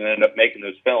stories and end up making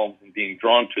those films and being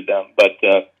drawn to them. But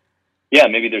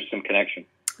maybe there's some connection.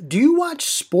 Do you watch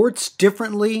sports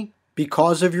differently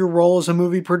because of your role as a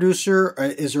movie producer?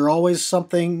 Is there always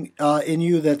something in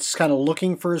you that's kind of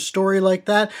looking for a story like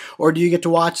that? Or do you get to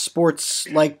watch sports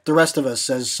like the rest of us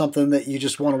as something that you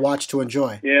just want to watch to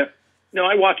enjoy? Yeah. No,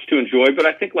 I watch to enjoy, but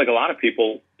I think like a lot of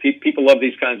people love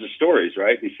these kinds of stories,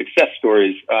 right? These success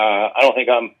stories. I don't think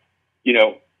I'm,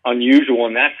 unusual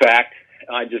in that fact.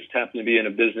 I just happen to be in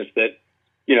a business that,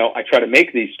 I try to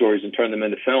make these stories and turn them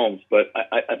into films. But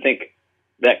I think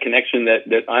that connection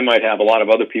that I might have, a lot of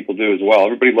other people do as well.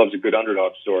 Everybody loves a good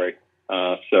underdog story.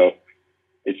 So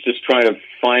it's just trying to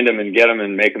find them and get them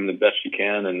and make them the best you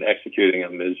can, and executing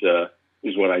them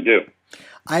is what I do.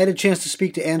 I had a chance to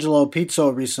speak to Angelo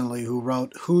Pizzo recently, who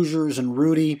wrote Hoosiers and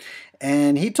Rudy,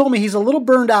 and he told me he's a little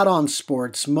burned out on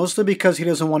sports, mostly because he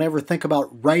doesn't want to ever think about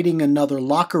writing another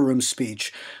locker room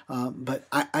speech. But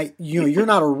you're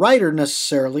not a writer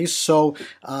necessarily, so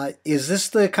is this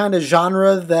the kind of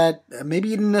genre that maybe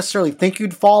you didn't necessarily think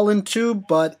you'd fall into,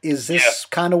 but is this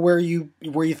kind of where you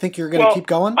think you're going to keep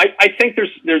going? I think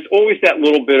there's always that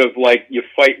little bit of like you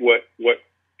fight what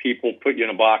people put you in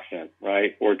a box in,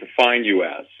 right, or define you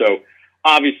as. So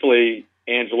obviously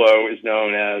Angelo is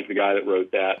known as the guy that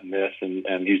wrote that and this, and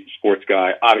he's the sports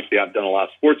guy. Obviously I've done a lot of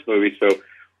sports movies, so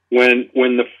when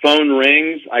the phone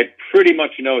rings, I pretty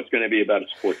much know it's going to be about a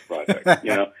sports project,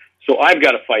 So I've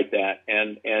got to fight that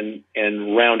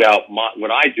and round out what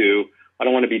I do. I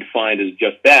don't want to be defined as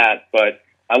just that, but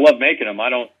I love making them.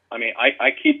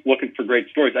 I keep looking for great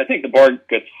stories. I think the bar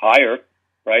gets higher,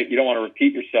 right? You don't want to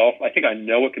repeat yourself. I think I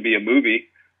know it could be a movie,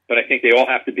 but I think they all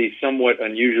have to be somewhat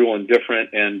unusual and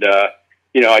different. And,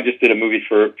 I just did a movie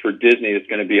for Disney that's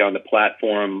going to be on the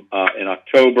platform in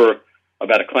October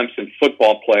about a Clemson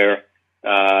football player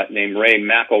named Ray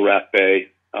McElrathbey.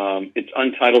 It's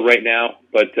untitled right now,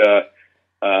 but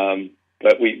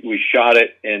we shot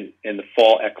it in the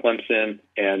fall at Clemson,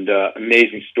 and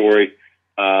amazing story.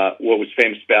 What was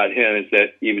famous about him is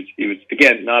that he was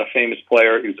again not a famous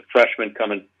player. He was a freshman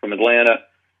coming from Atlanta,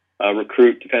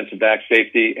 recruit, defensive back,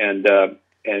 safety,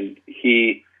 and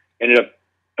he ended up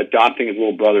adopting his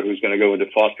little brother, who was going to go into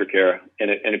foster care,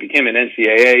 and it became an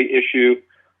NCAA issue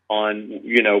on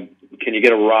can you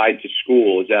get a ride to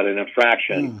school? Is that an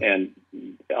infraction? And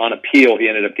on appeal, he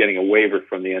ended up getting a waiver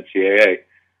from the NCAA.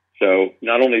 So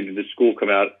not only did the school come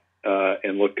out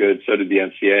and look good, so did the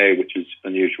NCAA, which is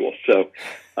unusual. So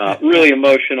really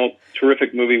emotional,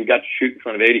 terrific movie. We got to shoot in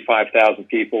front of 85,000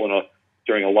 people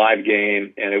during a live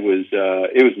game, and it was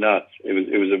nuts.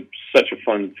 It was such a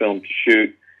fun film to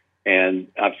shoot, and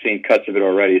I've seen cuts of it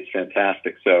already. It's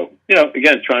fantastic. So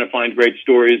again, trying to find great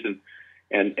stories and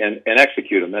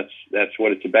execute them. That's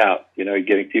what it's about.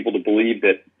 Getting people to believe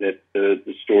that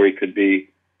the story could be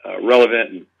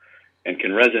relevant and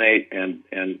can resonate, and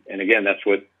again, that's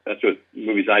what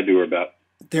movies I do are about.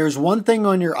 There's one thing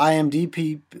on your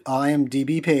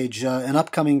IMDb page, an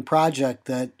upcoming project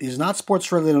that is not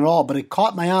sports related at all, but it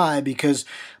caught my eye because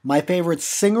my favorite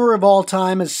singer of all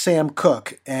time is Sam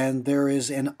Cooke, and there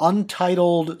is an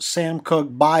untitled Sam Cooke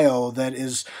bio that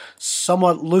is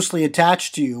somewhat loosely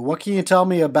attached to you. What can you tell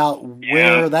me about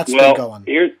where that's been going?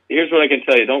 Here's what I can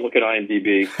tell you. Don't look at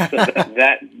IMDb.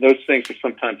 Those things are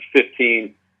sometimes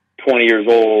 15, 20 years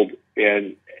old,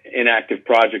 and inactive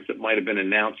projects that might have been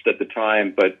announced at the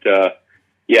time. But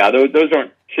those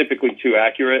aren't typically too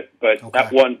accurate. But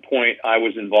At one point, I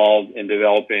was involved in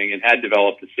developing and had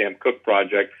developed the Sam Cooke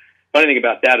project. Funny thing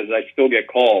about that is I still get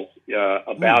calls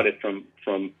about it from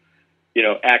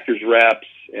actors reps,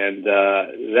 and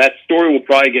that story will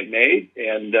probably get made.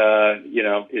 And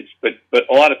but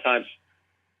a lot of times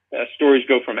stories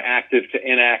go from active to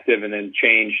inactive and then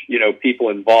change. People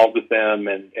involved with them,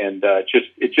 and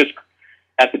it just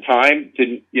at the time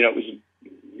didn't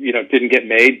get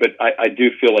made, but I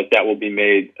do feel like that will be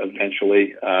made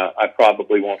eventually. I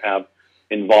probably won't have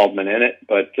involvement in it,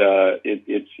 but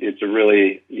it's a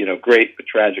really great but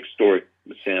tragic story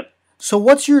with Sam. So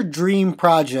what's your dream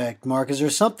project, Mark? Is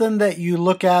there something that you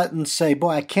look at and say,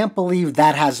 boy, I can't believe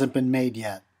that hasn't been made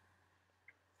yet?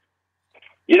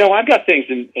 I've got things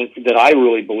that I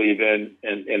really believe in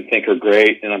and think are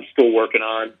great, and I'm still working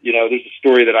on. There's a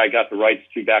story that I got the rights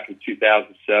to back in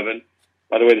 2007.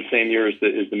 By the way, the same year as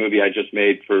the movie I just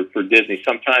made for Disney.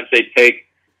 Sometimes they take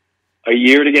a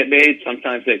year to get made.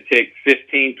 Sometimes they take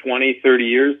 15, 20, 30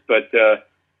 years. But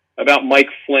about Mike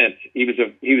Flint, he was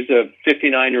a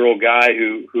 59-year-old guy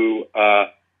who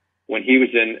when he was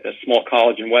in a small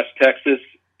college in West Texas,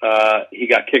 he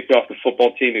got kicked off the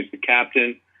football team. He was the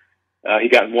captain. He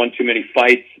got in one too many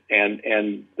fights, and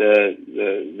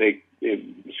the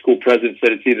school president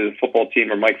said it's either the football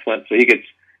team or Mike Flint. So he gets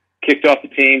kicked off the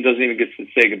team, doesn't even get to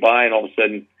say goodbye, and all of a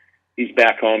sudden he's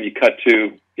back home. You cut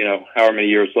to, however many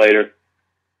years later,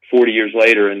 40 years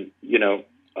later, and,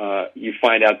 you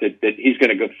find out that he's going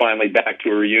to go finally back to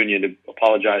a reunion to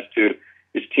apologize to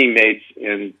his teammates,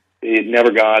 and he had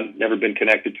never been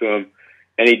connected to him,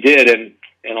 and he did, and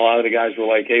a lot of the guys were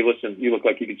like, hey, listen, you look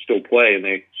like you could still play, and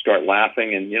they start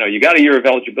laughing, and, you got a year of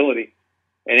eligibility,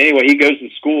 and anyway, he goes to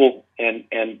school and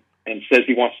says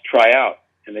he wants to try out,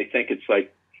 and they think it's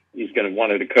like he's going to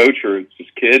want to coach or it's his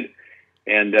kid,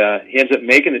 and he ends up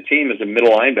making the team as a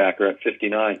middle linebacker at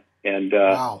 59, and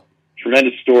wow.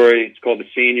 Tremendous story. It's called The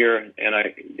Senior, and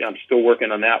I'm still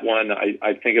working on that one.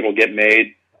 I think it'll get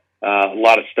made. A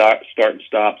lot of start and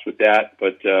stops with that,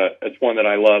 but it's one that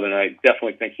I love, and I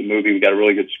definitely think the movie. We got a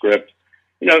really good script.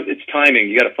 It's timing.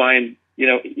 You got to find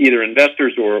either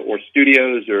investors or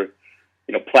studios or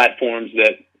platforms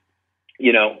that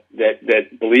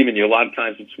that believe in you. A lot of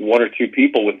times it's one or two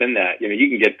people within that. You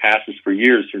can get passes for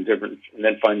years from different, and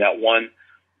then find that one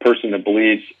person that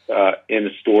believes in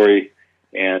the story.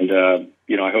 And,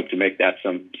 I hope to make that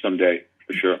someday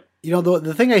for sure.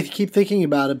 The thing I keep thinking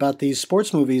about these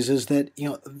sports movies is that,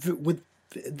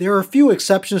 there are a few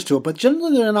exceptions to it, but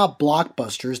generally they're not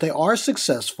blockbusters. They are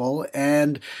successful,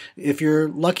 and if you're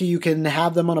lucky, you can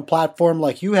have them on a platform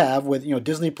like you have with,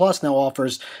 Disney Plus now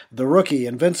offers The Rookie,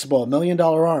 Invincible, $1 Million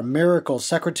Arm, Miracle,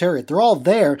 Secretariat. They're all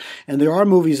there, and there are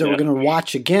movies that we're going to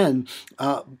watch again,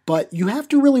 but you have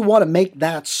to really want to make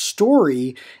that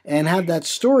story and have that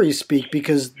story speak,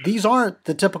 because these aren't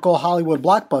the typical Hollywood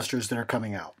blockbusters that are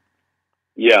coming out.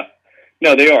 Yeah.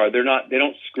 No, they are. They're not. They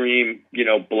don't scream,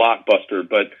 blockbuster.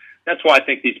 But that's why I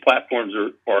think these platforms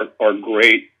are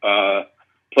great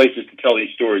places to tell these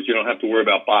stories. You don't have to worry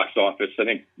about box office. I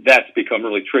think that's become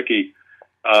really tricky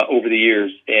over the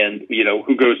years. And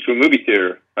who goes to a movie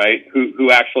theater, right? Who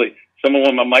actually? Some of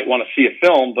them might want to see a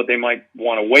film, but they might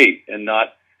want to wait and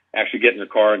not actually get in their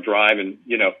car and drive and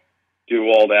do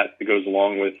all that goes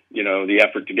along with the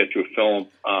effort to get to a film.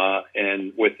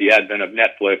 And with the advent of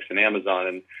Netflix and Amazon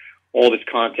and all this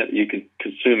content that you can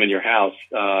consume in your house,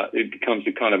 it becomes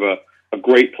a kind of a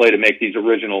great play to make these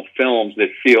original films that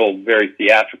feel very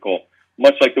theatrical,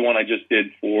 much like the one I just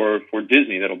did for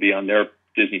Disney that'll be on their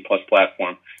Disney Plus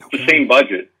platform. Okay. It's the same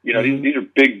budget. These are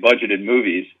big budgeted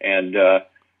movies, and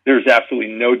there's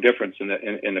absolutely no difference in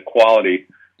the quality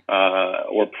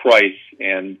or price.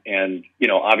 And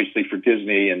obviously for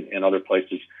Disney and other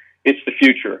places, it's the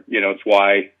future. It's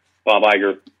why Bob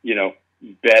Iger,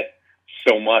 bet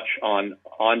so much on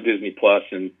Disney Plus,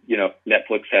 and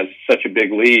Netflix has such a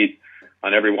big lead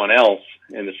on everyone else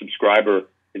in the subscriber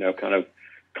kind of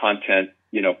content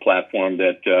platform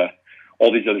that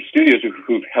all these other studios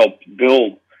who've helped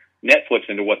build Netflix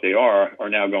into what they are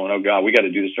now going, oh God, we got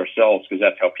to do this ourselves, because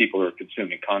that's how people are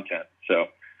consuming content. So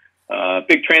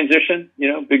big transition,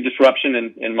 big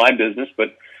disruption in my business,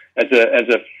 but as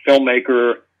a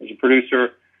filmmaker, as a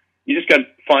producer, you just got to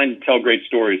find and tell great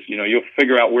stories. You'll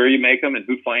figure out where you make them and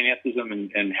who finances them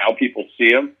and how people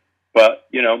see them. But,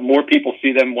 more people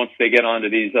see them once they get onto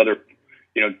these other,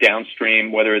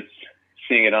 downstream, whether it's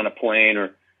seeing it on a plane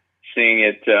or seeing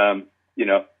it,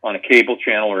 on a cable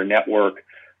channel or a network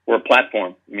or a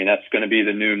platform. I mean, that's going to be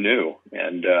the new.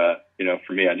 And,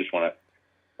 for me, I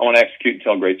want to execute and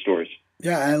tell great stories.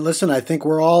 Yeah, and listen, I think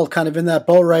we're all kind of in that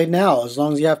boat right now. As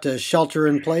long as you have to shelter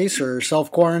in place or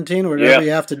self-quarantine or whatever you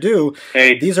have to do,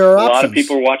 these are our options. A lot of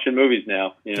people are watching movies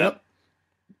now. Yep.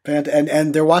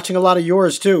 And they're watching a lot of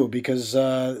yours, too, because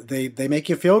they make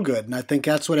you feel good. And I think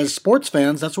that's what, as sports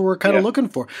fans, that's what we're kind of looking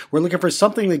for. We're looking for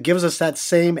something that gives us that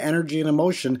same energy and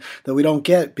emotion that we don't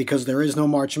get because there is no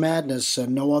March Madness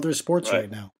and no other sports right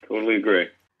now. Totally agree.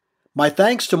 My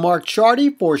thanks to Mark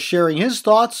Chardy for sharing his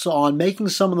thoughts on making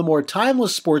some of the more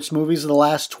timeless sports movies of the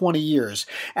last 20 years.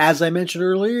 As I mentioned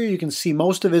earlier, you can see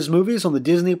most of his movies on the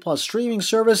Disney Plus streaming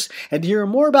service, and to hear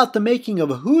more about the making of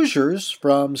Hoosiers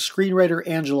from screenwriter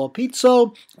Angelo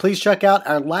Pizzo, please check out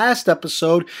our last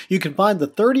episode. You can find the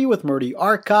 30 with Murdy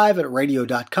archive at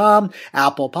radio.com,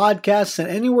 Apple Podcasts, and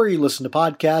anywhere you listen to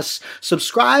podcasts.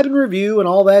 Subscribe and review and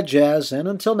all that jazz, and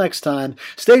until next time,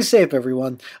 stay safe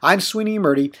everyone. I'm Sweeney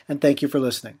Murdy, and thank you for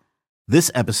listening.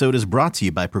 This episode is brought to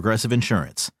you by Progressive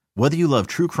Insurance. Whether you love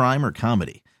true crime or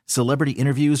comedy, celebrity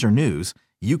interviews or news,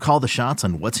 you call the shots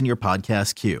on what's in your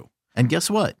podcast queue. And guess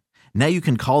what? Now you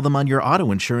can call them on your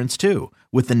auto insurance too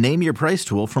with the Name Your Price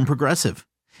tool from Progressive.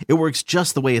 It works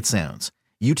just the way it sounds.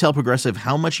 You tell Progressive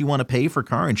how much you want to pay for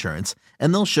car insurance,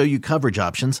 and they'll show you coverage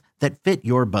options that fit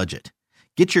your budget.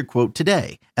 Get your quote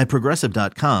today at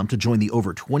Progressive.com to join the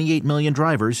over 28 million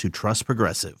drivers who trust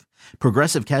Progressive.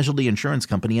 Progressive Casualty Insurance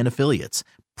Company and Affiliates.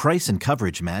 Price and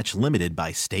coverage match limited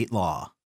by state law.